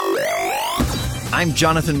I'm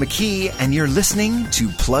Jonathan McKee, and you're listening to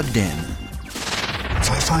Plugged In.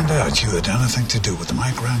 If I find out you had anything to do with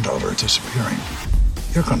my granddaughter disappearing,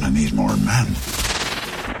 you're going to need more men.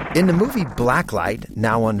 In the movie Blacklight,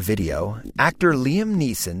 now on video, actor Liam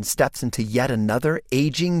Neeson steps into yet another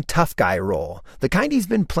aging tough guy role, the kind he's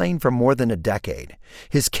been playing for more than a decade.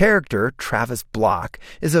 His character, Travis Block,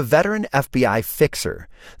 is a veteran FBI fixer,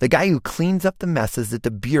 the guy who cleans up the messes that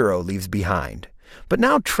the Bureau leaves behind. But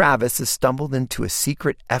now Travis has stumbled into a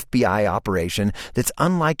secret FBI operation that's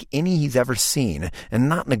unlike any he's ever seen, and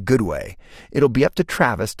not in a good way. It'll be up to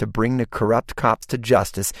Travis to bring the corrupt cops to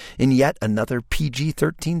justice in yet another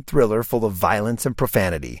PG-13 thriller full of violence and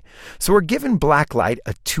profanity. So we're giving Blacklight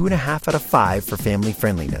a 2.5 out of 5 for family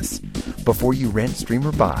friendliness. Before you rent, stream,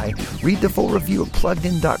 or buy, read the full review at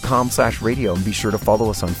pluggedin.com/radio and be sure to follow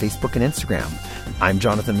us on Facebook and Instagram. I'm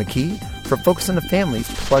Jonathan McKee for Focus on the Family's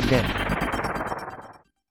Plugged In.